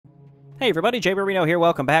Hey everybody, Jay Marino here.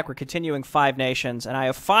 Welcome back. We're continuing Five Nations, and I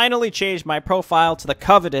have finally changed my profile to the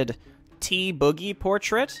coveted T-Boogie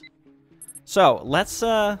portrait. So, let's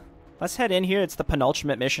head in here. It's the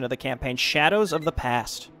penultimate mission of the campaign, Shadows of the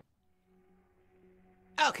Past.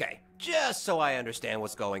 Okay, just so I understand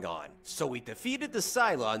what's going on. So we defeated the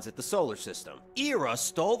Cylons at the solar system. Era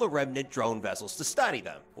stole the remnant drone vessels to study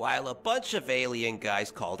them, while a bunch of alien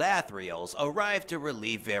guys called Athriels arrived to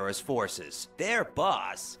relieve Vera's forces. Their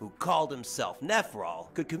boss, who called himself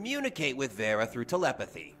Nephrol, could communicate with Vera through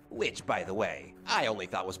telepathy, which, by the way, I only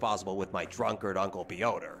thought was possible with my drunkard Uncle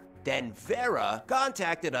Piotr. Then Vera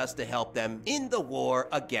contacted us to help them in the war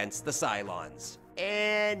against the Cylons.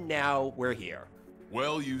 And now we're here.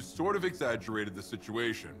 Well, you sort of exaggerated the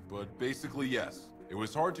situation, but basically yes. It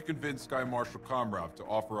was hard to convince Sky Marshal Comrav to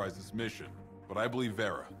authorize this mission, but I believe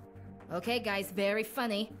Vera. Okay guys, very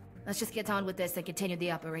funny. Let's just get on with this and continue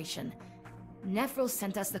the operation. Nephril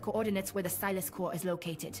sent us the coordinates where the Silas core is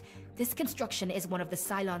located. This construction is one of the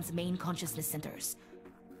Cylons' main consciousness centers.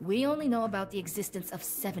 We only know about the existence of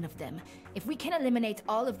 7 of them. If we can eliminate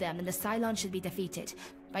all of them, then the Cylons should be defeated.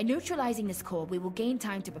 By neutralizing this core, we will gain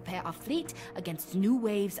time to prepare our fleet against new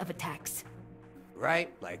waves of attacks.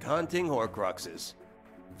 Right, like hunting Horcruxes.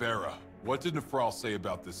 Vera, what did Nephrol say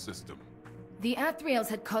about this system? The Athriels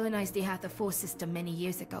had colonized the Hatha 4 system many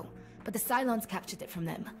years ago, but the Cylons captured it from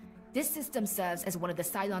them. This system serves as one of the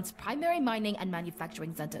Cylons' primary mining and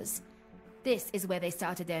manufacturing centers. This is where they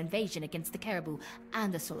started their invasion against the Caribou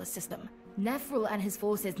and the solar system. Nephril and his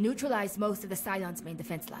forces neutralized most of the Cylons' main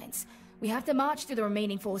defense lines. We have to march through the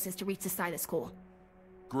remaining forces to reach the Silas core.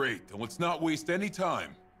 Great, then let's not waste any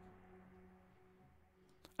time.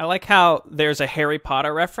 I like how there's a Harry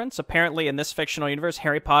Potter reference. Apparently, in this fictional universe,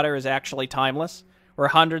 Harry Potter is actually timeless. We're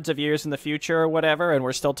hundreds of years in the future or whatever, and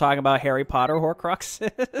we're still talking about Harry Potter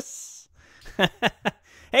Horcruxes.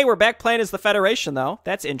 Hey, we're back playing as the Federation, though.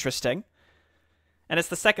 That's interesting. And it's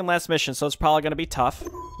the second last mission, so it's probably going to be tough.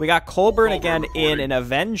 We got Colburn again in an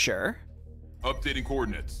Avenger. Updating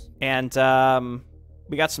coordinates. And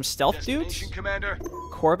we got some stealth dudes. Commander.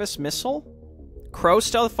 Corvus missile. Crow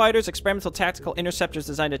stealth fighters, experimental tactical interceptors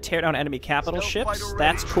designed to tear down enemy capital ships.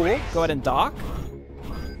 That's cool. Go ahead and dock.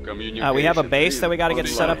 We have a base that we got to get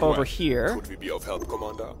set up over here. Could we be of help,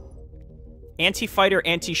 Commander? Anti-fighter,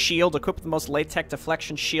 anti-shield, equipped with the most latex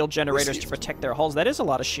deflection shield generators to protect their hulls. That is a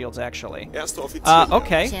lot of shields, actually.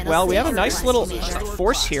 Okay, well, we have a nice little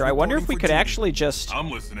force here. I wonder if we could actually just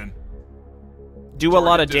I'm listening. do a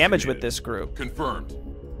lot of damage with this group. Confirmed.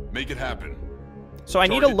 Make it happen. So I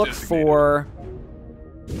need to look for...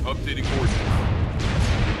 Updating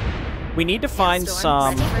coordinates. We need to find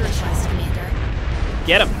some...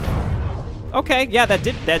 Get him. Okay, yeah, that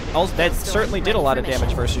certainly did a lot of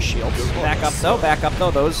damage versus shields. Back up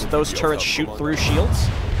though. Those turrets shoot through shields.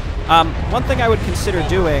 One thing I would consider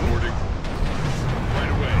doing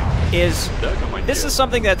is, this is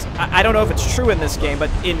something that's, I don't know if it's true in this game, but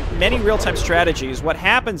in many real-time strategies, what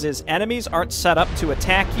happens is enemies aren't set up to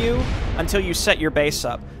attack you until you set your base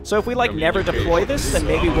up. So if we, like, never deploy this, then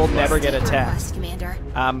maybe we'll never get attacked.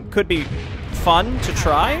 Could be fun to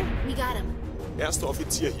try. We got him. Erster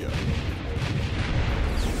Offizier hier.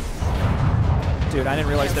 Dude, I didn't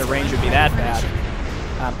realize their range would be that bad.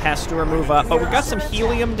 Pasteur, move up. But we've got some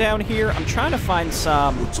helium down here. I'm trying to find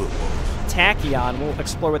some tachyon. We'll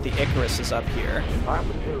explore what the Icarus is up here.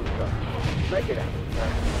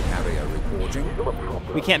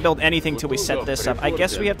 We can't build anything till we set this up. I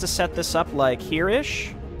guess we have to set this up, like,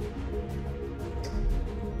 here-ish?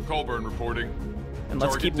 Colburn reporting. And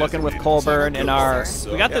let's keep looking with Colburn in our...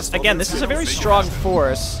 We got this... Again, this is a very strong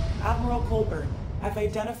force. Admiral Colburn, I've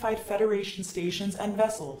identified Federation stations and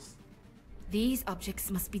vessels. These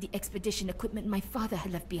objects must be the expedition equipment my father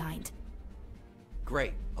had left behind.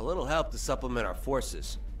 Great, a little help to supplement our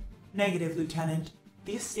forces. Negative, Lieutenant.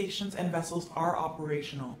 These stations and vessels are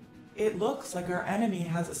operational. It looks like our enemy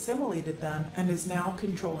has assimilated them and is now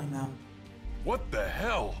controlling them. What the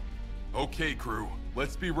hell? Okay, crew.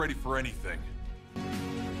 Let's be ready for anything.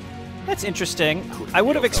 That's interesting. I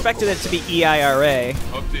would have expected it to be EIRA.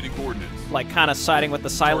 Updating coordinates. Like, kind of siding with the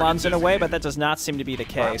Cylons in a way, but that does not seem to be the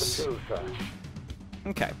case.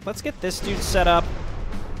 Okay, let's get this dude set up.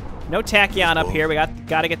 No tachyon up here. We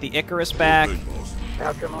got to get the Icarus back.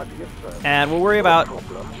 And we'll worry about...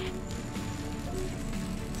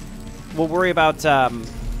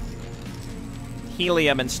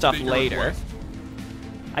 helium and stuff later.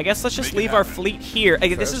 I guess let's just leave our fleet here.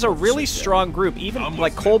 This is a really strong group. Even,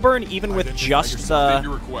 like, Colburn, even with just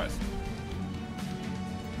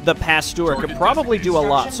the Pasteur, could probably do a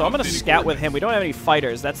lot. So I'm going to scout with him. We don't have any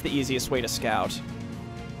fighters. That's the easiest way to scout.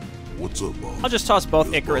 What's up, boss? I'll just toss both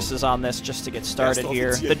Icaruses on this just to get started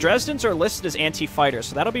here. The Dresdens are listed as anti-fighters,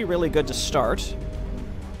 so that'll be really good to start.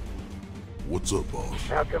 What's up, boss?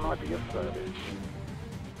 How can I be of service?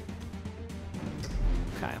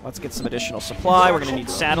 Okay, let's get some additional supply. We're going to need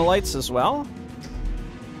satellites as well.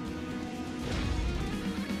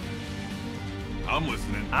 I'm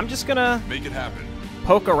listening. I'm just going to Make it happen.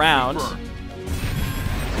 poke around. Confirmed.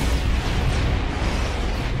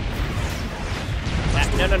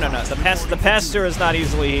 No. The Pasteur is not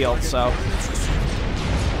easily healed, so...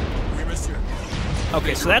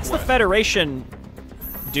 Okay, so that's the Federation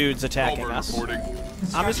dudes attacking Colburn us. reporting.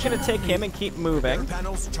 I'm just going to take him and keep moving.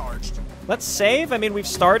 Let's save. I mean, we've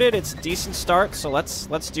started. It's a decent start, so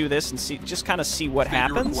let's do this and see, just kind of see what State your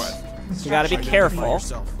happens. request. You got to be careful.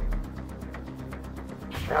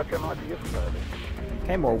 How can I be of service?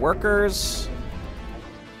 Okay, more workers.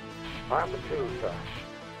 I have the tools, sir.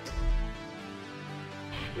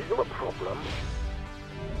 Is there a problem?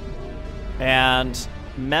 And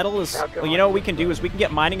metal is... Well, you know what we can do is we can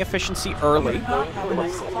get mining efficiency early. Not have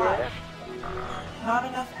enough supply. Not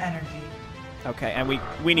enough energy. Okay, and we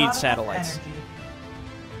need Not satellites. enough energy.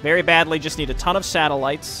 Very badly, just need a ton of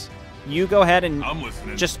satellites. You go ahead and I'm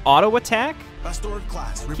listening. just auto-attack.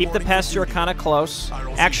 Class, Keep the Pasteur kind of close.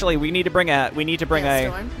 Actually, we need to bring a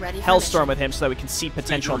Hellstorm with him so that we can see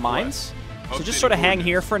potential mines. So just sort of hang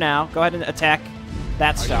here for now. Go ahead and attack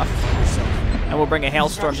that stuff. And we'll bring a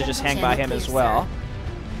Hailstorm to just hang by him as well.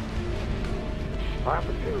 I have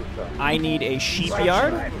the tools, sir. I need a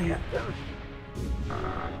Sheepyard.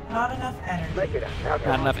 Not enough energy. Make it happen.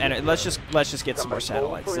 Not enough energy. Let's just get some more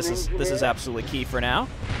satellites. This is absolutely key for now.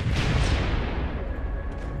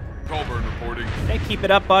 Colburn reporting. Okay, keep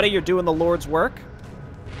it up, buddy. You're doing the Lord's work.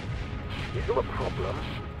 Is there a problem?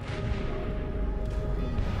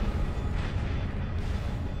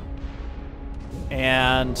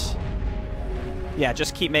 And yeah,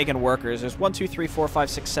 just keep making workers. There's 1, 2, 3, 4, 5,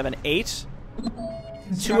 6, 7, 8.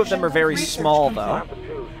 2 of them are very small, I though. have the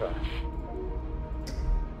tools, sir.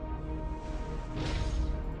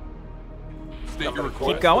 State your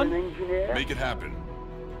request. Keep going. Engineer? Make it happen.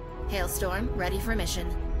 Hailstorm, ready for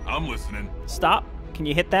mission. I'm listening. Stop. Can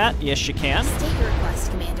you hit that? Yes, you can. State your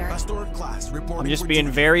request, Commander. Class, reporting I'm just for being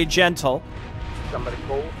duty. very gentle. Somebody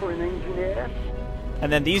call for an engineer?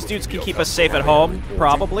 And then these dudes can keep us safe at home,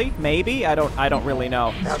 probably, maybe. I don't really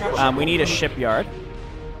know. We need a shipyard.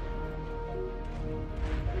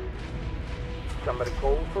 Somebody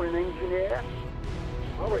call for an engineer?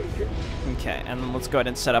 I'll read it. Okay, and then let's go ahead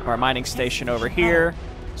and set up our mining station over here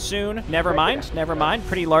soon. Never mind.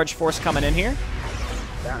 Pretty large force coming in here.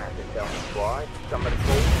 Don't have to tell me why. Somebody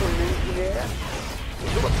call for an engineer?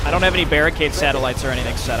 I don't have any barricade satellites or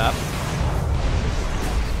anything set up.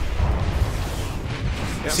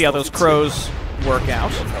 See how those crows work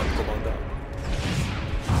out.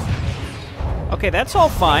 Okay, that's all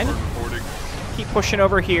fine. Reporting. Keep pushing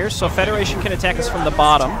over here so Federation can attack us from the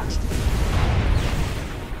bottom.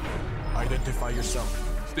 Identify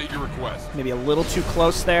yourself. State your request. Maybe a little too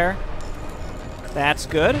close there. That's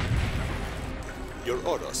good. Your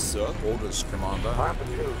orders, sir. Orders, Commander. I have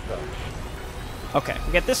the tools, sir. Okay,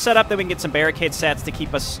 we get this set up, then we can get some barricade sats to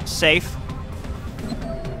keep us safe.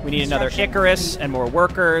 We need another Icarus and more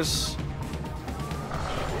workers.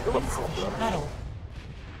 Metal.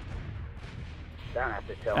 Don't have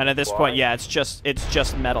to tell And me at this why. point, yeah, it's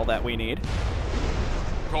just metal that we need.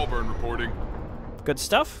 Colburn reporting. Good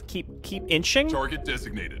stuff. Keep inching. Target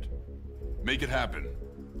designated. Make it happen.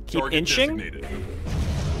 Keep Target inching. designated.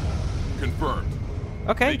 Confirmed.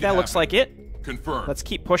 Okay, Make it that looks happen. like it. Confirmed. Let's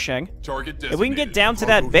keep pushing. Target designated. If we can get down to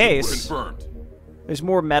that base, Confirmed. there's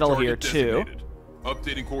more metal Target here too. designated.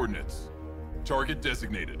 Updating coordinates. Target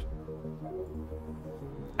designated.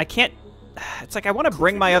 I can't... It's like I want to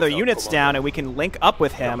bring my other units down and we can link up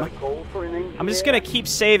with him. Somebody call for an engineer? I'm just going to keep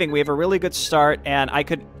saving. We have a really good start, and I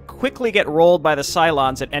could quickly get rolled by the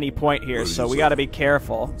Cylons at any point here, so we got to be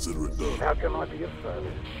careful. Consider it done. How can I be of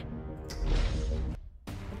service?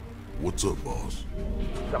 What's up, boss?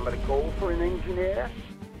 Somebody call for an engineer?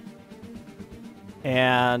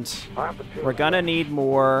 And I have the tools. we're going to need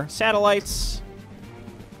more satellites.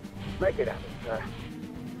 Make it happen, sir.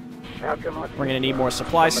 How can I be We're going to of need more service?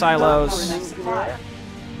 supply silos. For an engineer?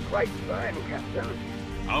 Great burn, Captain.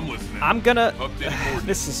 I'm listening. I'm going to... Updating coordinates.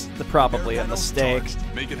 This is probably a mistake.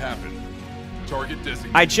 Make it happen. Target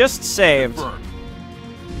designated. I just saved. Confirmed.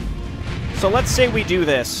 So let's say we do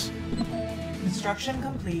this. Construction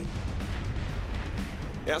complete.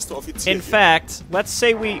 Erster Offizier. In fact, let's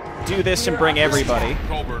say we do this and bring everybody.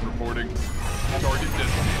 Colburn reporting. Target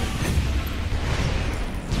designated.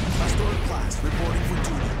 Class, reporting for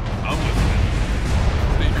duty. I'm listening.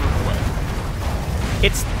 State your request.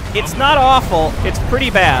 It's not awful. It's pretty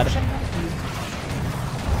bad.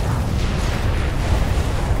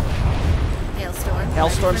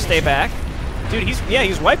 Hailstorm, stay back. Dude,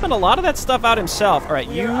 he's wiping a lot of that stuff out himself. All right,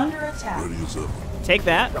 you take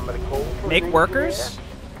that. Make workers.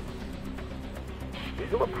 Is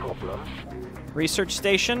there a problem? Research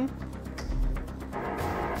station.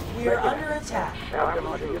 We are under attack. How can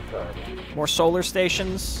I do your service? More solar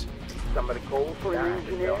stations. Somebody call for an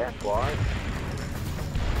engineer? That's why.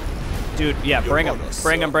 Dude, yeah, bring him.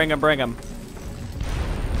 Bring him, bring him, bring him.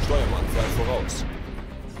 Steuermann, frei voraus.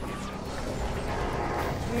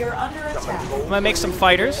 We are under attack. I'm gonna make some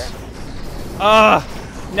fighters. Ugh.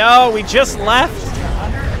 No, we just left.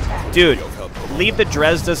 Dude, leave the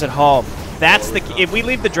Dresdas at home. That's the key. If we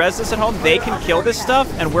leave the Dresdas at home, they can kill this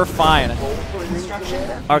stuff, and we're fine.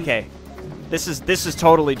 Okay. This is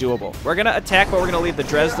totally doable. We're gonna attack, but we're gonna leave the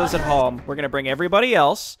Dresdas at home. We're gonna bring everybody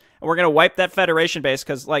else, and we're gonna wipe that Federation base,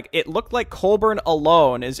 because, like, it looked like Colburn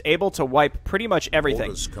alone is able to wipe pretty much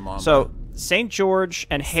everything. So, St. George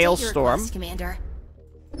and Hailstorm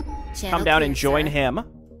come down and join him.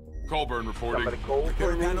 Colburn reporting.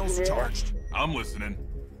 Repair panels charged. I'm listening.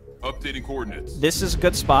 Updating coordinates. This is a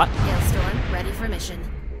good spot. Hailstorm, ready for mission.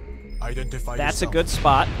 Identify That's a yourself. good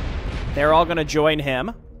spot. They're all gonna join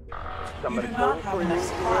him. You do not have enough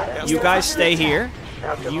supply. You guys stay here.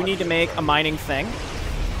 You need to make a mining thing.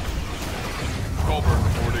 Colburn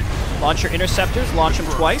reporting. Launch your interceptors. Launch them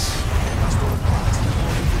twice.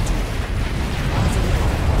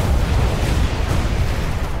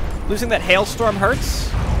 Losing that Hailstorm hurts.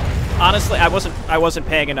 Honestly, I wasn't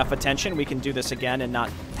paying enough attention. We can do this again and not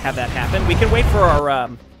have that happen. We can wait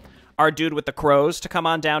for our dude with the crows to come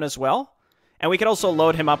on down as well, and we can also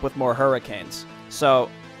load him up with more hurricanes. So,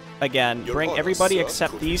 again, bring everybody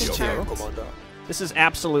except these two. This is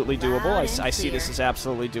absolutely doable. I see this is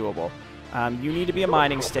absolutely doable. You need to be a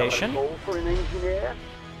mining station. Call for an engineer?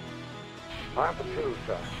 I have two,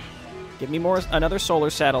 sir. Give me another solar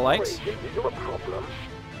satellite. Is there a problem?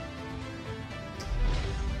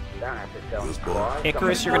 Don't have to tell me twice.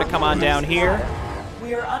 Icarus, you're going to come on down here.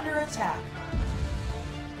 We are under attack.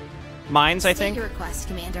 Mines, I State think. your request,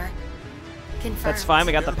 Commander. Confirmed. That's fine.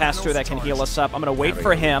 We got the pass-through that can heal us up. I'm going to wait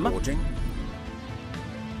for him. And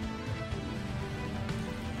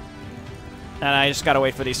I just got to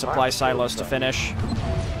wait for these supply silos to finish.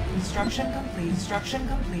 Construction complete. Construction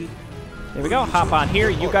complete. There we go. Hop on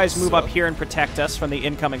here. You guys move up here and protect us from the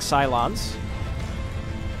incoming Cylons.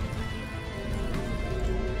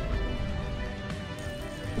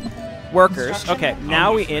 Workers. Okay,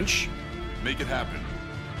 now we inch. Make it happen.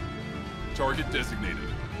 Target designated.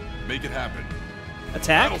 Make it happen.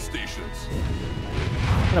 Attack. Battle stations.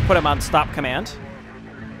 I'm going to put him on stop command.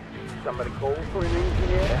 Somebody call for an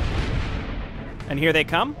engineer? And here they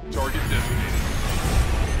come. Target designated.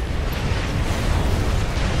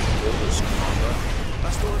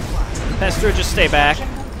 Pester, just stay back.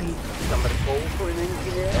 Somebody call for an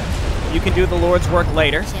engineer? You can do the Lord's work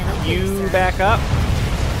later. You back up.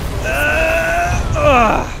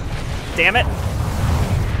 Damn it.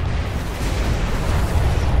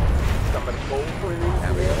 Somebody call for an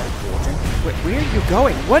engineer? Wait, where are you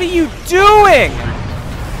going? What are you doing?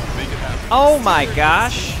 Oh my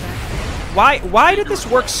gosh. Why did this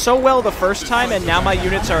work so well the first time and now my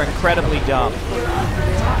units are incredibly dumb?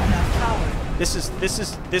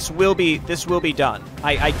 This will be done.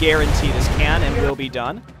 I guarantee this can and will be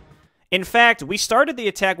done. In fact, we started the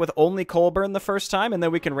attack with only Colburn the first time, and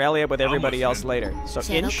then we can rally up with everybody else later. So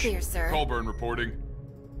Channel inch. clear, sir. Colburn reporting.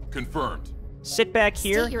 Confirmed. Sit back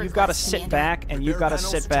here. State your You've got to request, sit Commander. back, and you've got to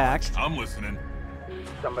sit back. I'm listening.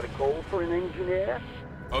 Somebody call for an engineer?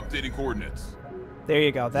 Updating coordinates. There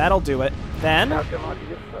you go. That'll do it. Then, How can I do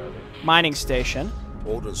your service? mining station.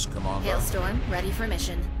 Orders, Commander. Hailstorm, ready for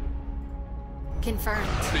mission. Confirmed.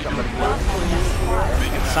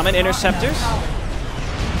 Summon interceptors.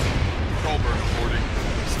 Colburn reporting.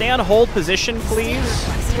 Stay on hold position, please.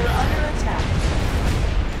 We are under attack.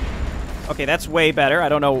 Okay, that's way better. I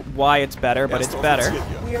don't know why it's better, but it's better.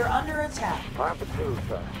 We are under attack. I have two,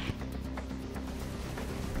 sir.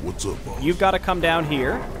 What's up, boss? You've got to come down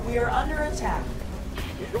here. We are under attack.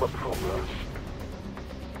 Is there a problem?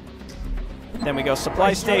 Then we go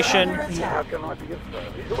supply station How can I do your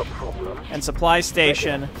service? Is there a problem? and supply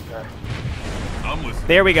station. I'm listening.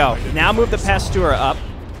 There we go. Now move the Pasteur up.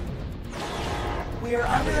 We are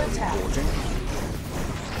under attack.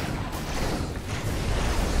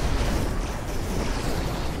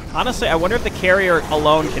 Honestly, I wonder if the carrier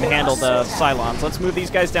alone can handle the Cylons. Let's move these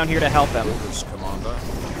guys down here to help them. Orders, Commander.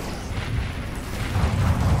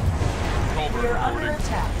 We are under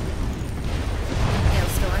attack.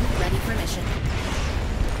 Hailstorm, ready for mission.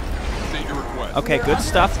 request. Okay, good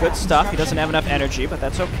stuff, good stuff. He doesn't have enough energy, but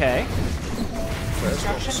that's okay.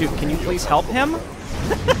 Shoot, can you please help him?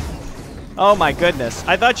 Oh my goodness.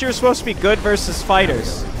 I thought you were supposed to be good versus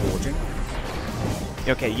fighters.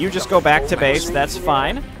 Okay, you just go back to base. That's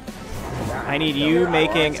fine. I need you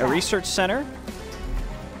making a research center.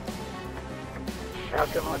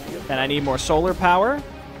 And I need more solar power.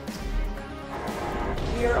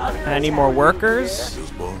 And I need more workers.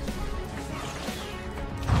 Yes, boss.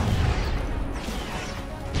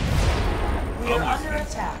 We are under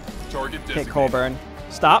attack. Target Okay, designated. Colburn.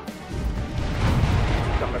 Stop.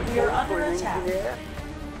 We are under attack.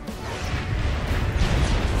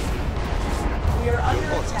 We are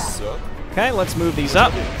under attack. Sir. Okay, let's move these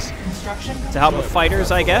up Construction to help the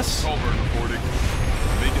fighters, I guess. Colburn reporting.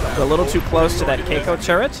 Make it We're a little too close to that Keiko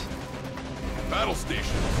turret. Battle station.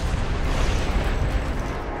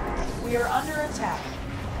 We are under attack.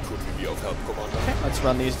 Could we be of help, Commander? Let's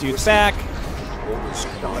run these dudes back. Orders,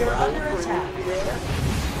 We Commander. are under attack.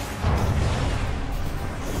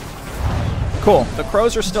 Cool. The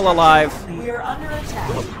crows are still alive. We are under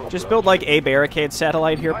attack. Just build like a barricade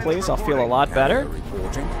satellite here, please. I'll feel a lot better.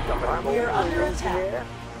 Reporting. We are under attack.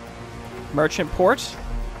 Merchant port.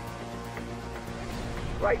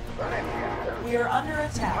 Right behind you. We are under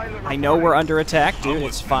attack. I know we're under attack, dude.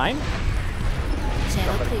 It's fine.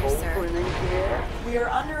 Channel clear, sir. We are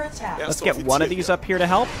under attack. Let's get one of these up here to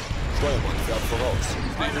help. Steuermann fährt voraus.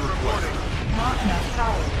 State your request. Not enough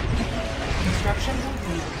power. Construction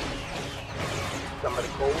complete. Somebody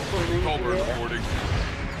call for an Colburn engineer. reporting.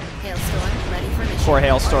 Hailstorm, ready for mission. Poor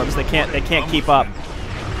hailstorms. They can't keep up.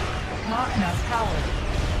 Not enough power.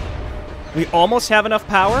 We almost have enough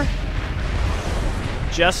power.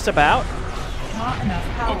 Just about. Not enough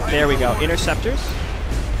power. There we go. Interceptors.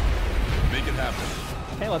 Make it happen.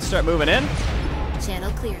 Okay, let's start moving in.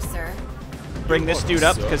 Channel clear, sir. Bring this dude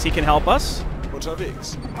up because he can help us.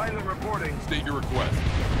 Unterwegs. Pilot reporting. State your request.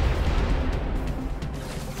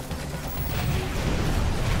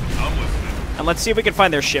 I'm listening. And let's see if we can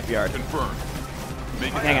find their shipyard. Confirmed.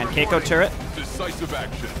 Make it Hang on, happen. Keiko turret. Decisive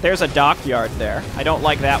action. There's a dockyard there. I don't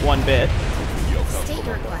like that one bit. State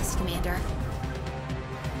your request, Commander.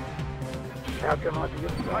 How come I do?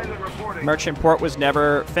 Pilot reporting. Merchant port was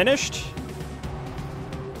never finished.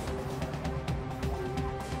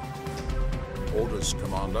 Orders,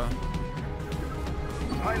 Commander.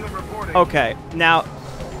 Pilot reporting. Okay, now,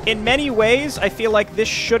 in many ways, I feel like this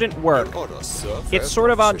shouldn't work. Orders, sir. It's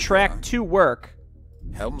sort of on track to work,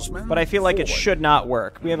 Helmsman. but I feel like it forward. should not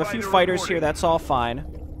work. We have a few fighters here, that's all fine.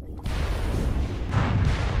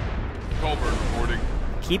 Colburn reporting.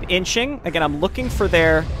 Keep inching. Again, I'm looking for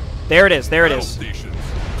their... There it is, there it Battle is. stations.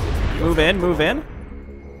 Move in, move in.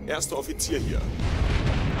 Erster Offizier hier.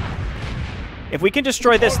 If we can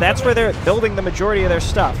destroy this, that's where they're building the majority of their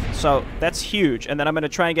stuff. So that's huge. And then I'm going to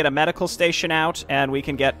try and get a medical station out, and we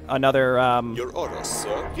can get another Your orders,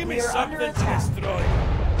 sir. We are under attack.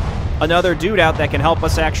 another dude out that can help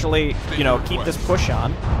us actually, you know, keep this push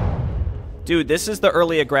on. Dude, this is the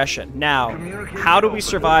early aggression. Now, how do we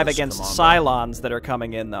survive against Cylons that are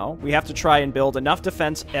coming in, though? We have to try and build enough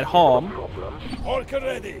defense at home.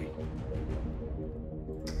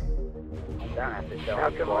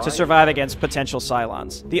 To survive against potential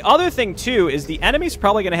Cylons. The other thing, too, is the enemy's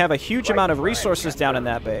probably going to have a huge amount of resources down in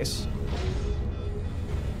that base.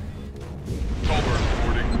 Colburn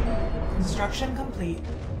reporting. Construction complete.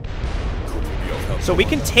 So we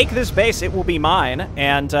can take this base, it will be mine,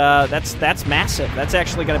 and that's massive. That's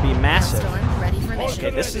actually going to be massive. Hailstorm, ready for mission.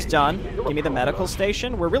 Okay, this is done. Give me the medical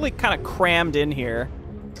station. We're really kind of crammed in here.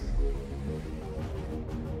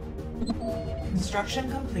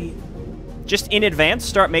 Construction complete. Just in advance,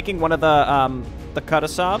 start making one of the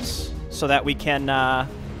Kutasovs so that we can Your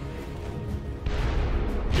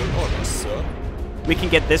orders, sir. we can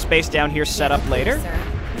get this base down here set up later. Sir.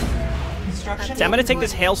 Construction So I'm going to take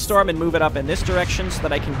this hailstorm and move it up in this direction so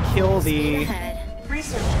that I can kill the Ahead.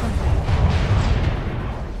 Research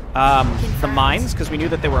complete. the mines, because we knew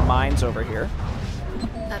that there were mines over here.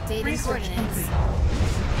 Updating Research coordinates.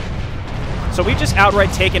 complete. So we've just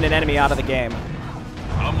outright taken an enemy out of the game.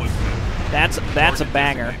 I'm listening. That's a Target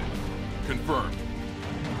banger. designated. Confirmed.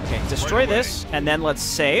 Okay, destroy this, and then let's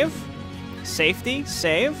save. Safety,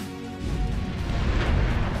 save.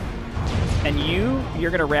 And you're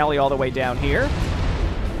going to rally all the way down here.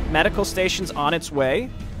 Medical station's on its way.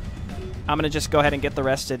 I'm going to just go ahead and get the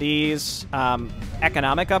rest of these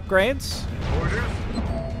economic upgrades.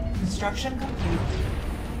 Construction complete.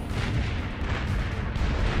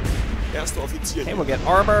 Erster Offizier Okay, hier. we'll get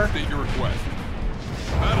armor. State your request.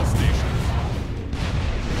 Battle stations.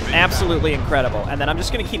 Make it Absolutely incredible. And then I'm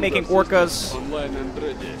just going to keep making orcas. Online and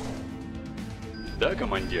ready. Да,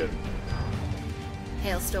 командир.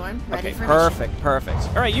 Hailstorm, ready Okay, for perfect, perfect.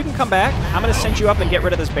 All right, you can come back. I'm going to send you up and get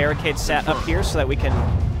rid of this barricade sat up here so that we can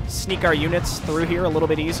sneak our units through here a little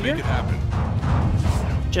bit easier. Make it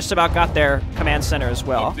happen. Just about got their command center as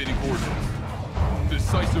well. Updating coordinates.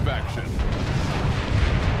 Decisive action.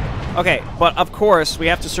 Okay, but of course we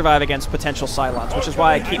have to survive against potential Cylons, which is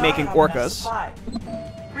why I keep making orcas.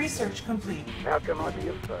 Research complete. How can I be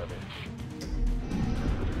of service?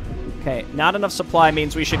 Okay, not enough supply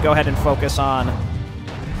means we should go ahead and focus on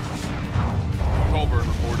Colburn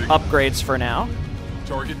reporting. upgrades for now.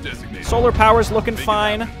 Target designated. Solar power's looking Make it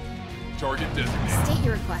fine. happen. Target designated. State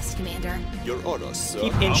your request, Commander. Your orders, sir.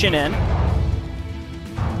 Keep inching in.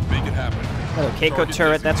 Make it happen. Another Keiko Target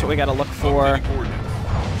turret, that's what we gotta look for. Updating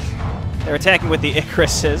coordinates. They're attacking with the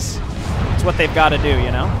Icaruses. It's what they've got to do,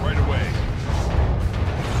 you know? Right away.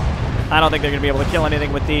 I don't think they're going to be able to kill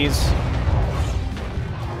anything with these.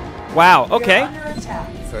 Wow, okay. Under attack.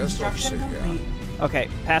 First Construction officer, yeah. complete. Okay,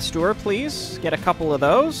 Pasteur, please. Get a couple of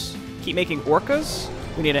those. Keep making orcas.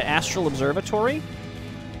 We need an astral observatory.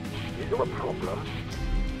 Is there a problem?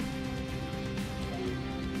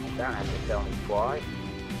 Don't have to tell me why.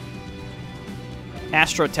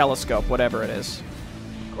 Astro telescope, whatever it is.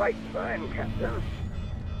 Great burn, Captain.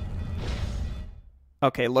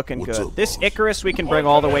 Okay, looking What's good. up, This boss? Icarus we can bring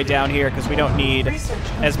all the way down here because we don't need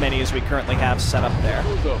as many as we currently have set up there.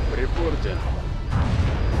 Reporting.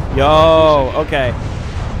 Yo, okay.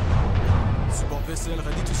 Support vessel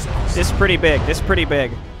ready to service. This is pretty big. This is pretty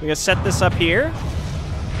big. We're gonna set this up here.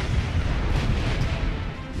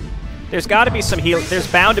 There's got to be some helium.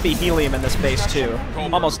 There's bound to be helium in this base too.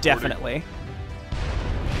 Almost definitely.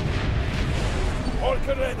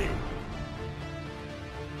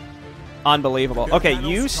 Unbelievable. Okay,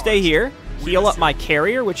 you stay here. Heal up my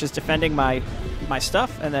carrier, which is defending my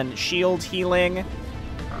stuff, and then shield healing.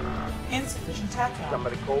 Insufficient tachyon.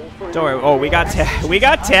 Somebody call for Don't worry. Oh, we got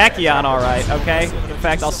tachyon, all right. Okay. In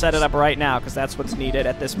fact, I'll set it up right now because that's what's needed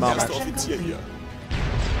at this moment. Erster Offizier hier.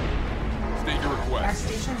 State your Our request.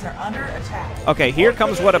 stations are under attack. Okay, here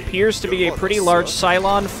comes what appears to be a pretty large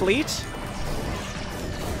Cylon fleet.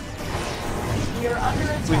 We are under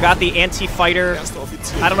attack. We've got the anti-fighter. Erster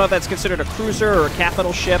Offizier I don't know if that's considered a cruiser or a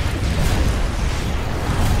capital ship.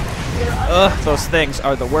 Ugh, those things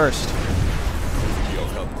are the worst. hier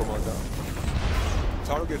auf Herr Commander.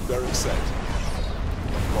 Target bearing set.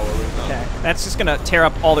 Powering up. Okay, that's just gonna tear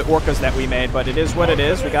up all the orcas that we made, but it is what it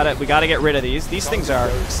is. We gotta get rid of these. These things are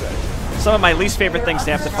Bearing set. some of my least favorite things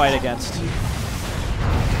to have to fight against.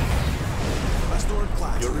 Pasteur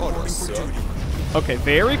class Your reporting orders, for sir. duty. Okay,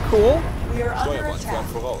 very cool. We are under Steuerband attack.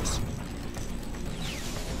 fährt voraus.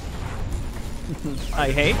 I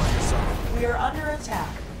hate. We are under attack.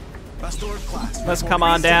 Pasteur class. Let's come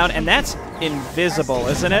on down, and that's invisible,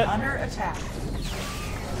 isn't it? Under attack.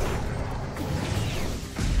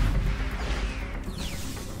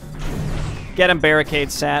 Get him,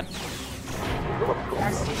 barricade sat.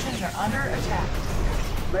 Our stations are under attack.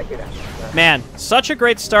 Make it happen. Man, such a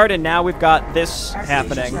great start, and now we've got this Our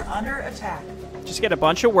happening. stations are under attack. Just get a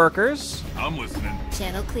bunch of workers. I'm listening.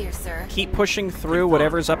 Channel clear, sir. Keep pushing through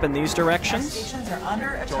whatever's up in these Our directions. stations are under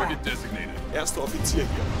attack. Target designated. Erster Offizier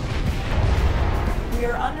hier. We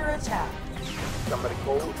are under attack. Somebody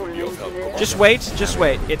call for an Hier auf Herr engineer. Commander. Just wait, just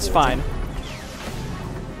wait. It's fine.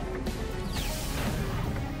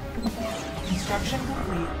 Construction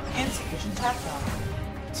complete. Insufficient tachyon.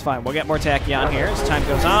 It's fine. We'll get more tachyon here as time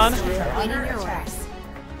goes on. Stations are Waiting under your attack. orders.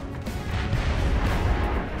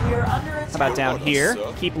 We are under attack. How about down here?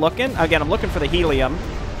 Keep looking. Again, I'm looking for the helium.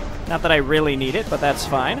 Not that I really need it, but that's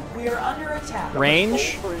fine. We are under attack.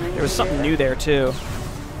 Range. There was something new there, too.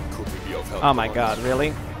 Gucken wir auf Herr Oh my Commander. god,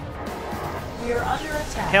 really? We are under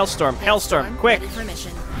attack. Hailstorm, hailstorm, quick! Ready for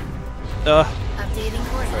mission. Ugh. Updating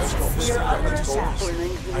coordinates. We are under attack. For an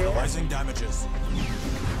engineer. Analyzing damages.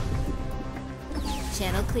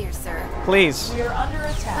 Channel clear, sir. Please. We are under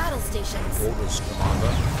attack. Battle stations. Orders, Commander.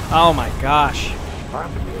 Oh my gosh. I'm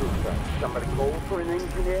you, sir. Somebody call for an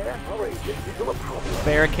engineer. Hurry, is there a problem?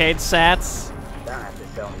 Barricade sats. Don't have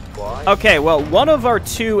to tell me why. Okay, well, one of our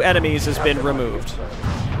two enemies has been removed.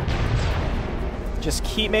 Just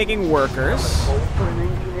keep making workers. Call for an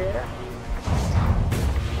engineer.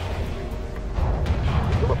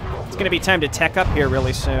 It's gonna be time to tech up here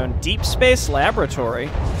really soon. Deep Space Laboratory.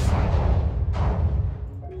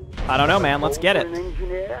 I don't know, man. Let's get For an it.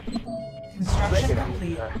 engineer. Construction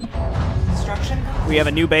complete. Construction complete. We have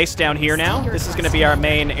a new base down here now. This is gonna be our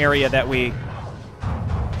main area that we...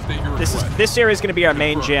 State your request. This area is gonna be our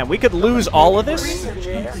main jam. We could lose all of this. Research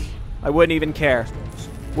complete. I wouldn't even care.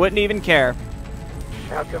 Wouldn't even care.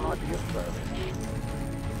 How can I be of service?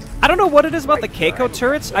 I don't know what it is about the Keiko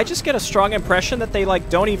turrets. I just get a strong impression that they like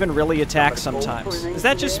don't even really attack sometimes. Is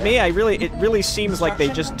that just me? It really seems like they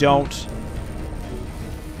just don't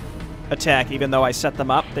attack, even though I set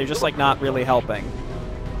them up. They're just like not really helping.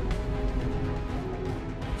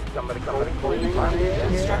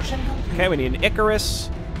 Okay, we need an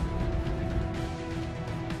Icarus.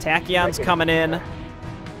 Tachyon's coming in.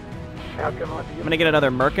 I'm gonna get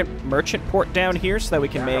another merchant port down here so that we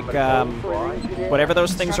can make whatever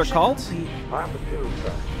those things are called.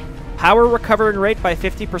 Power recovering rate by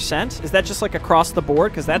 50%. Is that just like across the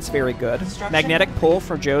board? Because that's very good. Magnetic pull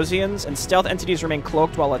for Josians, and stealth entities remain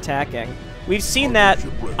cloaked while attacking. We've seen that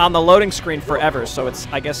on the loading screen forever, so it's,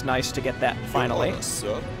 I guess, nice to get that finally. Yes,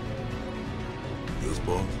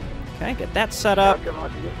 boss. Okay, get that set up.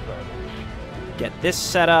 Get this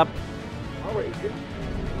set up.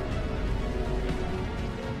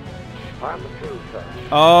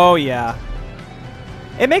 Oh, yeah.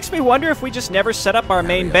 It makes me wonder if we just never set up our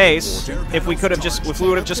main base, if we would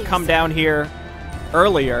have just come down here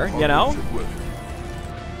earlier, you know?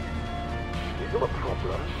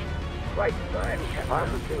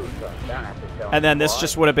 And then this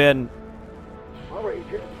just would have been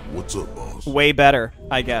What's up, boss? way better,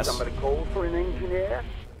 I guess. Somebody call for an engineer?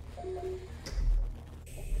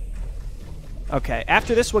 Okay,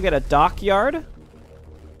 after this we'll get a dockyard.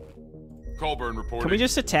 Colburn reporting. Can we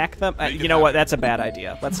just attack them? You know what? That's a bad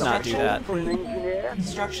idea. Let's not do that.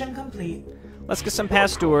 Construction complete. Let's get some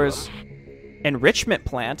pasteurs. Enrichment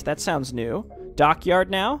plant. That sounds new. Dockyard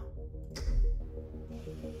now.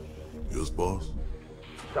 Yes, boss.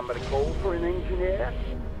 Somebody call for an engineer?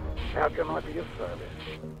 How can I be of service?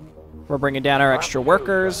 We're bringing down our extra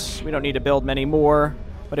workers. We don't need to build many more.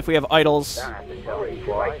 But if we have idols,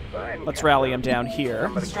 let's rally them down here.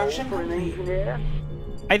 Construction complete.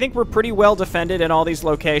 I think we're pretty well defended in all these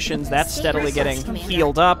locations. That's steadily getting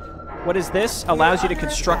healed up. What is this? Allows you to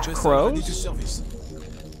construct crows?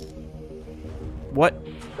 What?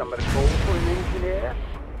 Somebody call for an engineer?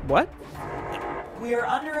 What? We are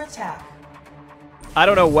under attack. I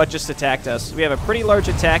don't know what just attacked us. We have a pretty large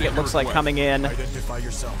attack, it looks like, coming in Identify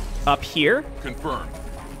yourself. up here. Confirmed.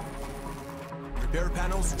 Repair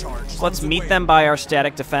panels charged. So let's meet them by our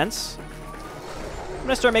static defense. I'm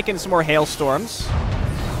gonna start making some more hailstorms.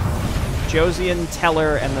 Josian,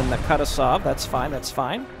 Teller, and then the Kutasov. That's fine, that's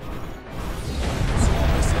fine.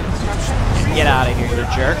 Get out of here, you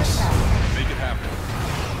jerks. Make it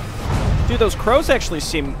happen. Dude, those crows actually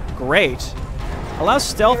seem great. Allows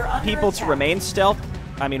stealth people to remain stealth.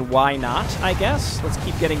 I mean, why not, I guess? Let's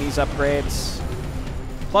keep getting these upgrades.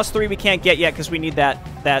 +3 we can't get yet because we need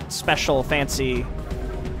that special fancy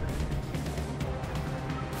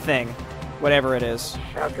thing. Whatever it is.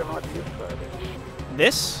 How can I be of service?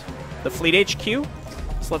 This? The Fleet HQ?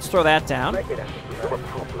 So let's throw that down. Make it happen. No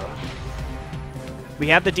problem. We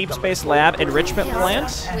have the Deep Space Lab enrichment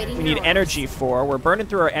plant. We need energy for. We're burning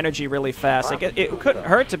through our energy really fast. It couldn't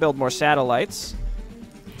hurt to build more satellites.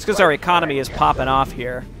 It's because our economy is popping off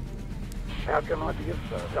here. How can I be of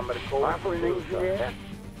service? Somebody call for an engineer?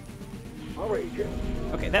 I'll read you.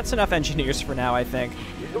 Okay, that's enough engineers for now, I think.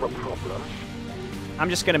 Is there a problem? I'm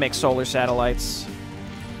just going to make solar satellites.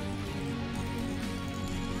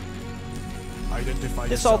 Identify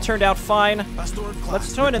This all turned out fine.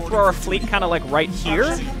 Let's throw in and throw our fleet kind of like right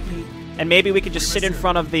here. And maybe we could just sit in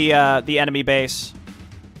front of the enemy base.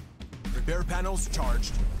 Repair panels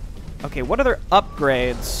charged. Okay, what other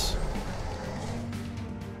upgrades?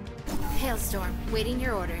 Hailstorm, waiting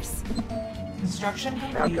your orders. Construction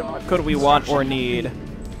complete. Could we want or need?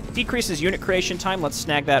 Decreases unit creation time. Let's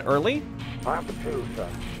snag that early. I'm the two, sir.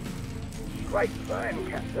 Great plan,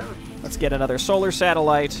 Captain. Let's get another solar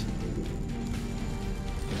satellite.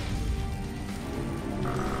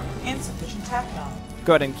 Insufficient tachyon.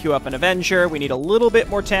 Go ahead and queue up an Avenger. We need a little bit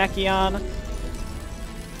more tachyon.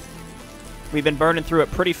 We've been burning through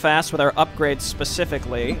it pretty fast with our upgrades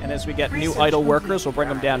specifically, and as we get new idle workers, we'll bring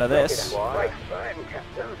them down to this. Great plan,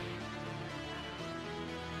 Captain.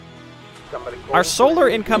 Somebody call Our for solar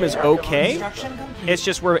an income is engineer? okay. Construction complete. It's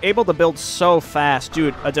just we're able to build so fast.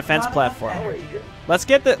 Dude, a defense Not enough platform.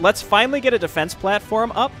 energy. Let's finally get a defense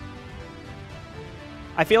platform up.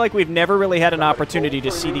 I feel like we've never really had an opportunity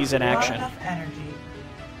to see these in Not action. enough energy.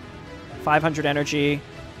 500 energy.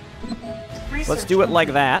 Let's Research do it like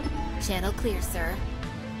complete. that. Channel clear, sir.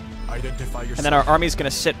 Identify yourself. And then our army's going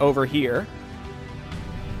to sit over here.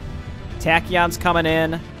 Tachyon's coming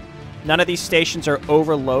in. None of these stations are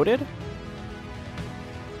overloaded.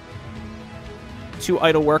 2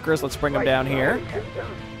 idle workers. Let's bring them down here.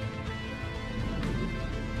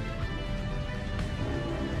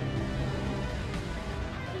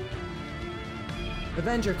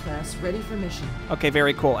 Avenger class ready for mission. Okay,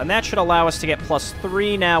 very cool. And that should allow us to get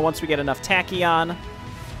 +3 now once we get enough tachyon.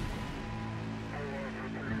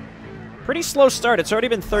 Pretty slow start. It's already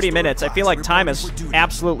been 30 minutes. I feel like time has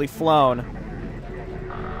absolutely flown.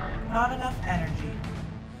 Not enough energy.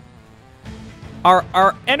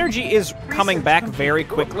 Our energy is coming back very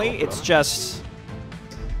quickly. It's just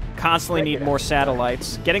constantly need more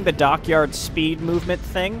satellites. Getting the dockyard speed movement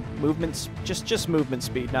thing. Movements, just movement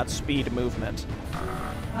speed, not speed movement.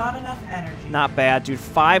 Not enough energy. Not bad, dude.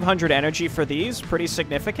 500 energy for these. Pretty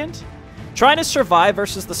significant. Trying to survive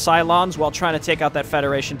versus the Cylons while trying to take out that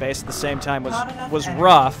Federation base at the same time was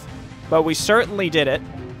rough, but we certainly did it.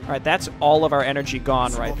 All right, that's all of our energy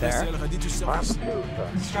gone right there.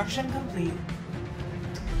 Construction complete.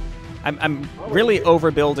 I'm really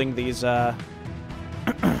overbuilding these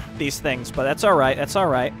these things, but that's all right. That's all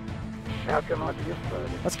right. How can I be of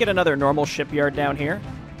service? Let's get another normal shipyard down here.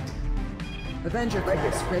 Avenger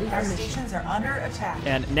class ready for Our mission. stations are under attack.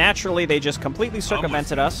 And naturally, they just completely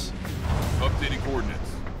circumvented us. Updating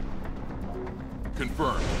coordinates.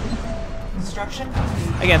 Confirmed. Construction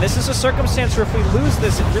complete. Again, this is a circumstance where if we lose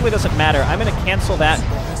this, it really doesn't matter. I'm going to cancel that.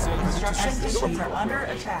 Construction stations are under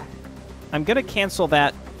attack. I'm going to cancel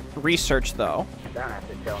that research, though. Don't have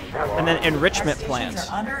to tell me how And then Our enrichment stations plans.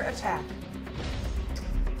 are under attack.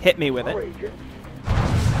 Hit me with I'll it. read it.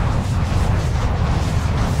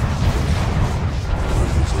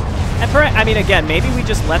 And I mean, again, maybe we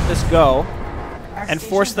just let this go Our and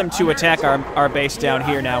force them stations to are attack under our base We down are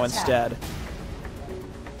here under now attack. instead.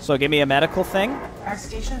 So give me a medical thing Our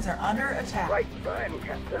stations are under attack. Right, fine,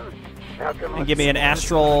 Captain. How can I and give me an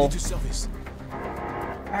astral. To service.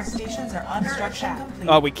 Our stations are under attack. Complete.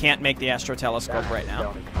 Oh, we can't make the astro telescope right now.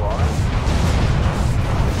 tell me why?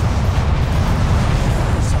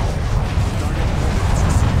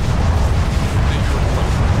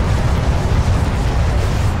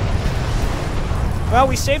 Well,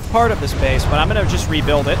 we saved part of this base, but I'm going to just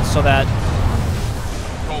rebuild it so that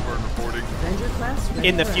Colburn reporting. Avenger class ready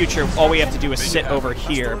in the for future, all we have to do is sit over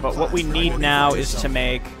here. But what we need now is to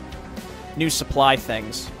make new supply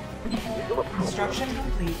things Construction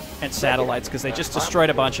complete. and satellites, because they just destroyed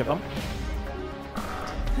a bunch of them.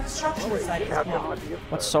 Construction site is How can I blocked. be of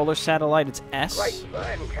What service? solar satellite? It's Right, S.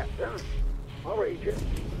 fine, Captain. I'll read it.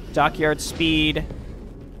 Dockyard speed.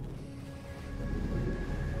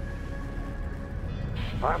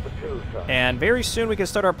 Papa 2, sir. And very soon we can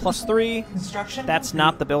start our +3. Construction That's complete.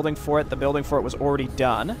 not the building for it. The building for it was already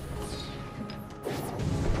done.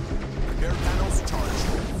 Repair panels charged.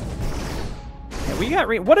 Yeah, we got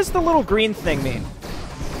what does the little green thing mean?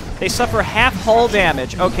 They suffer half hull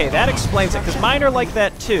damage. Okay, that explains it, because mine are like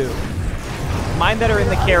that too. Mine that are in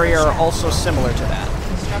the carrier are also similar to that.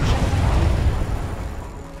 Construction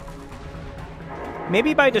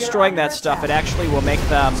Maybe by destroying that stuff, it actually will make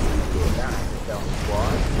them...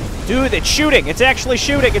 Dude, it's shooting! It's actually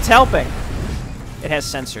shooting! It's helping! It has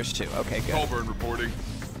sensors too. Okay, good. Colburn reporting.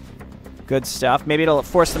 Good stuff. Maybe it'll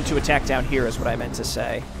force them to attack down here is what I meant to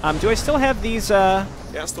say. Do I still have these, Erster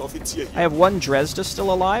Offizier I hier. have one Dresda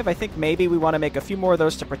still alive. I think maybe we want to make a few more of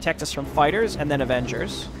those to protect us from fighters, and then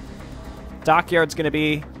Avengers. Dockyard's going to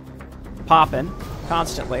be popping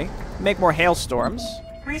constantly. Make more hailstorms.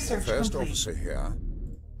 research First complete. officer here.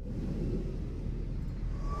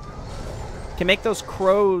 Can make those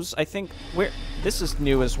crows, I think, where this is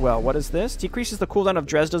new as well. What is this? Decreases the cooldown of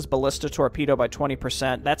Dresda's ballista torpedo by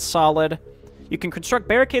 20%. That's solid. You can construct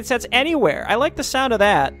barricade sets anywhere. I like the sound of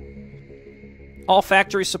that. All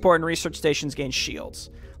factory support and research stations gain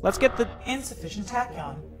shields. Let's get the... Insufficient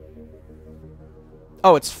tachyon.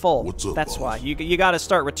 Oh, it's full. What's up, That's boss? why. You got to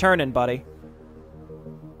start returning, buddy.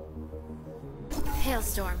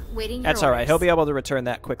 Hailstorm, waiting your That's all right. orders. He'll be able to return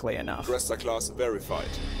that quickly enough. Dresser class verified.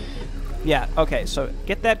 Yeah, okay, so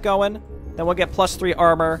get that going. Then we'll get +3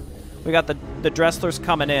 armor. We got the Dresslers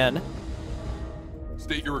coming in.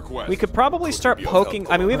 State your request. We could probably start poking...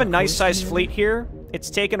 I mean, we have a nice-sized fleet here.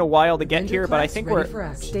 It's taken a while to get Avenger here, but I class think ready we're... for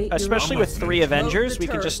action. State your Especially request. with 3 Avengers, we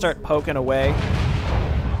can just start poking away.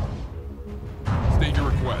 State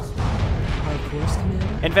your request. Our course,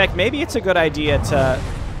 Commander. In fact, maybe it's a good idea to...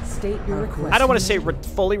 State your request. I don't want to say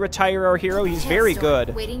fully retire our hero. He's very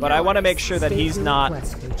good, Waiting but your I want to orders. make sure that State he's your not...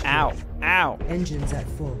 request, HQ. Ow. Ow. Engines at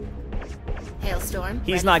full. Hailstorm,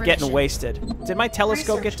 He's ready not for getting mission. wasted. Did my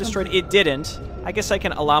telescope get Research destroyed? It didn't. I guess I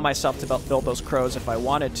can allow myself to build those crows if I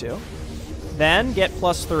wanted to. Then get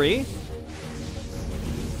 +3.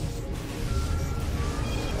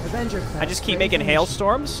 Avenger class I just keep ready making for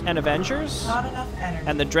hailstorms and Avengers. Not enough energy.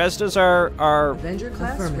 And the Dresdas are mission. Avenger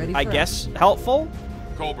class ready I for guess, helpful.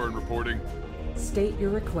 Colburn reporting. State your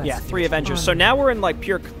request. Yeah, 3 Avengers. So now we're in like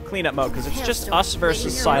pure cleanup mode because it's just us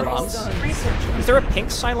versus Cylons. Is there a pink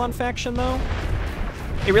Cylon faction though?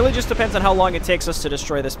 It really just depends on how long it takes us to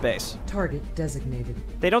destroy this base. Target designated.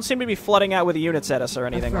 They don't seem to be flooding out with units at us or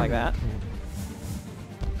anything like that.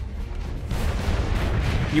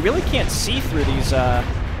 You really can't see through these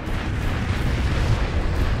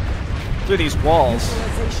walls.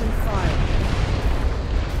 Neutralization fire.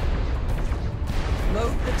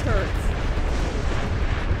 Load the turrets.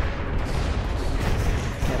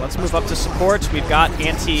 Okay, let's move up to support. We've got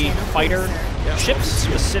anti-fighter ships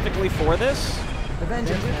specifically for this.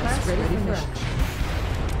 Avenger class ready for mission.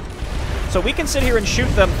 So we can sit here and shoot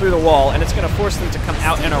them through the wall, and it's going to force them to come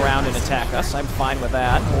out and around and attack us. I'm fine with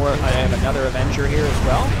that. Or I have another Avenger here as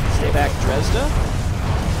well. Stay back, Dresda.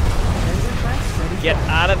 Get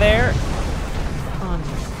out of there.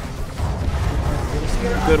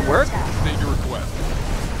 Good work. State your request.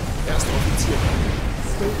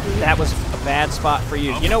 That was a bad spot for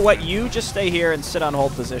you. You know what? You just stay here and sit on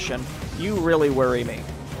hold position. You really worry me.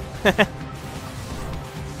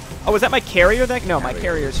 Oh, was that my carrier that? No, my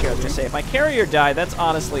carrier's here. I was going to say, if my carrier died, that's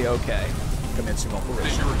honestly okay. Commencing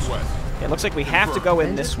operation. State your request. Okay, it looks like we have to go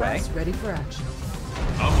in this way. Ready for action.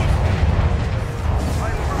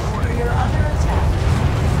 You're under attack.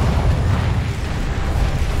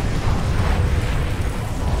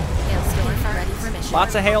 Hailstorm ready for mission.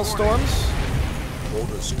 Lots of hailstorms.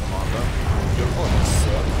 Orders, Commander. Your orders,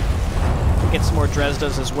 sir. We get some more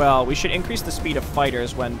Dresdas as well. We should increase the speed of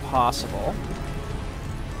fighters when possible.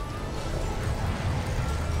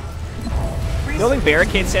 Building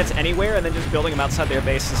barricade sets anywhere and then just building them outside their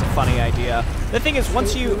base is a funny idea. The thing is,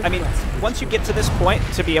 once you get to this point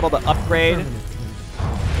to be able to upgrade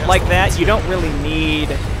like that, you don't really need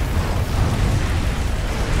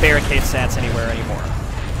barricade sets anywhere anymore.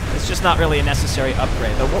 It's just not really a necessary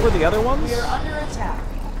upgrade. Though, what were the other ones? We are under attack.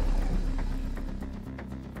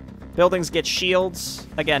 Buildings get shields.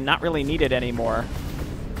 Again, not really needed anymore.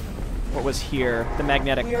 What was here? The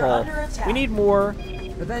magnetic pole. We need more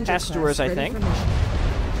Pasteurs, I think.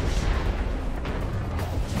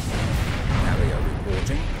 Carrier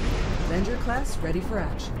reporting. Avenger class ready for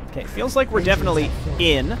action. Okay, feels like we're definitely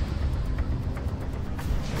in.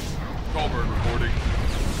 Colburn reporting.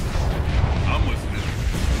 I'm listening.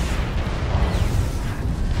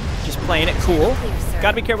 Just playing it cool.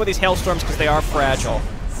 Gotta be careful with these hailstorms because they are fragile.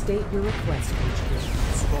 State your request,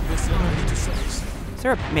 Support vessel ready to service. Is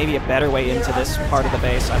there maybe a better way into this part of the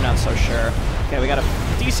base? I'm not so sure. Okay, we got a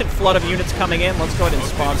decent flood of units coming in. Let's go ahead and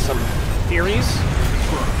spawn some Furies.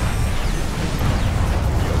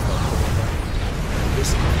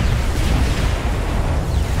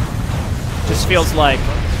 Just feels like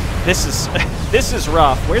this is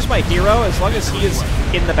rough. Where's my hero? As long as he is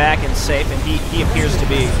in the back and safe, and he appears to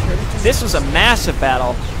be. This was a massive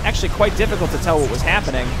battle. Actually quite difficult to tell what was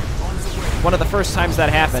happening. One of the first times that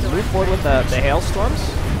happened. Move forward with the hailstorms.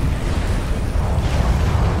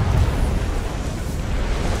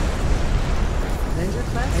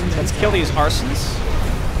 Let's kill these arsons.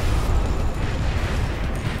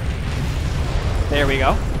 There we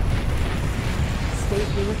go. State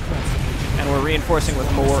your request. And we're reinforcing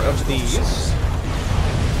with more of these.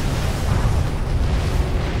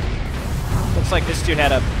 Looks like this dude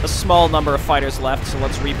had a small number of fighters left, so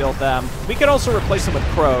let's rebuild them. We could also replace them with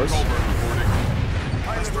crows.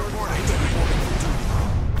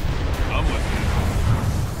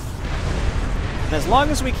 And as long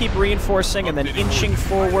as we keep reinforcing and then inching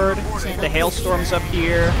forward, the hailstorms up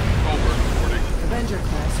here. Avenger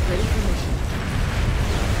class ready for mission.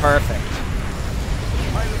 Perfect.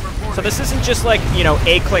 So this isn't just like, you know,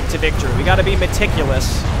 a click to victory. We gotta be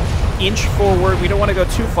meticulous. Inch forward. We don't want to go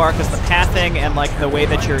too far because the pathing and like the way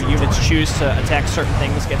that your units choose to attack certain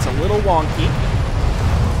things gets a little wonky.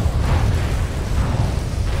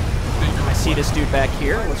 I see this dude back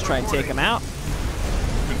here. Let's try and take him out.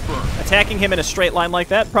 Attacking him in a straight line like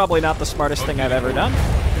that, probably not the smartest thing I've ever done.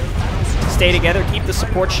 Stay together, keep the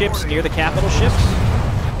support ships near the capital ships.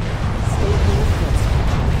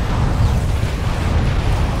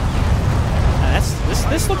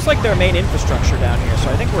 This looks like their main infrastructure down here, so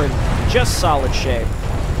I think we're in just solid shape.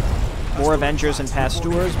 More Avengers and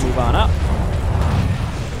Pasteurs, move on up.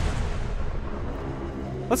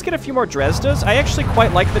 Let's get a few more Dresdas. I actually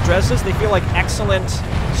quite like the Dresdas. They feel like excellent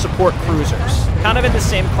support cruisers. Kind of in the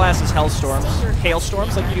same class as Hailstorms.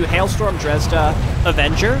 Like you do Hailstorm, Dresda,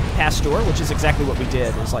 Avenger, Pasteur, which is exactly what we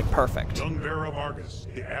did. It was like perfect. Young Bear of Argus,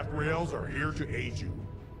 the Athraels are here to aid you.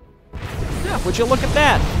 Yeah, would you look at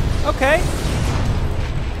that? Okay.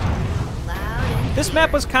 This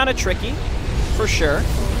map was kind of tricky, for sure.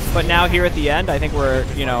 But now here at the end, I think we're,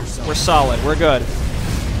 you know, we're solid. We're good.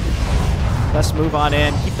 Let's move on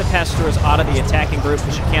in. Keep the Pastors out of the attacking group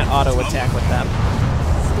because you can't auto-attack with them.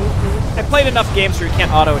 I played enough games where you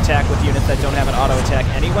can't auto-attack with units that don't have an auto-attack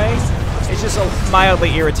anyway. It's just mildly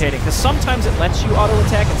irritating because sometimes it lets you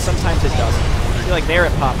auto-attack and sometimes it doesn't. I feel like there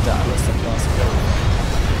it popped up.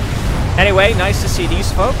 Anyway, nice to see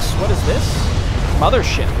these folks. What is this?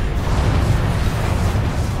 Mothership.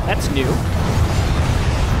 That's new.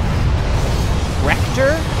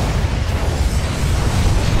 Rector?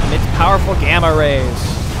 Emits powerful gamma rays.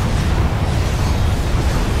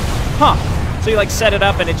 Huh. So you like set it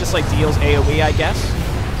up and it just like deals AoE, I guess?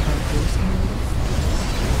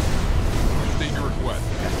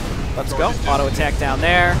 Let's go. Auto attack down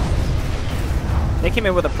there. They came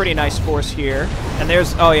in with a pretty nice force here. And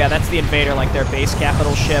there's, oh yeah, that's the invader, like their base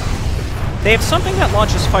capital ship. They have something that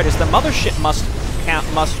launches fighters. The mothership must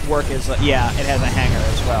work as, yeah, it has a hangar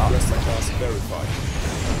as well.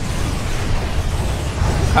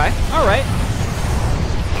 Okay, alright.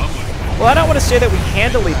 Well, I don't want to say that we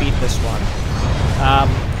handily beat this one.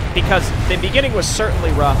 Because the beginning was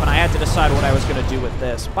certainly rough, and I had to decide what I was going to do with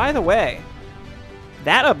this. By the way,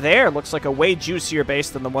 that up there looks like a way juicier base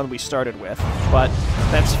than the one we started with, but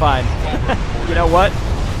that's fine. You know what?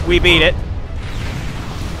 We beat it.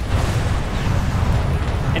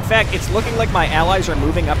 In fact, it's looking like my allies are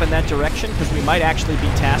moving up in that direction, because we might actually be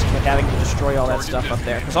tasked with having to destroy all that stuff up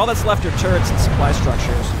there. Because all that's left are turrets and supply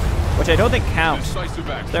structures, which I don't think count.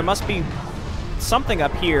 There must be something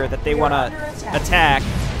up here that they want to attack.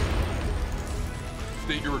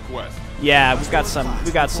 State your request. Yeah, we got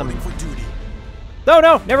some.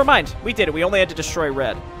 No, never mind. We did it. We only had to destroy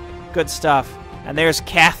red. Good stuff. And there's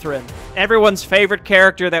Catherine. Everyone's favorite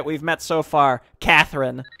character that we've met so far.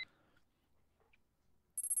 Catherine.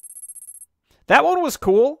 That one was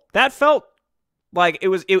cool. That felt like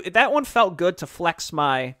that one felt good to flex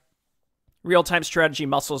my real-time strategy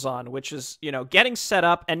muscles on, which is, you know, getting set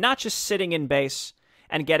up and not just sitting in base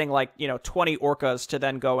and getting, like, you know, 20 orcas to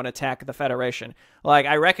then go and attack the Federation. Like,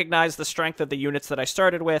 I recognize the strength of the units that I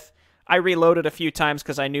started with. I reloaded a few times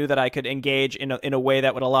because I knew that I could engage in a way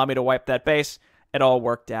that would allow me to wipe that base. It all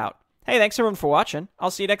worked out. Hey, thanks everyone for watching.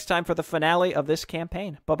 I'll see you next time for the finale of this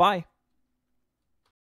campaign. Bye-bye.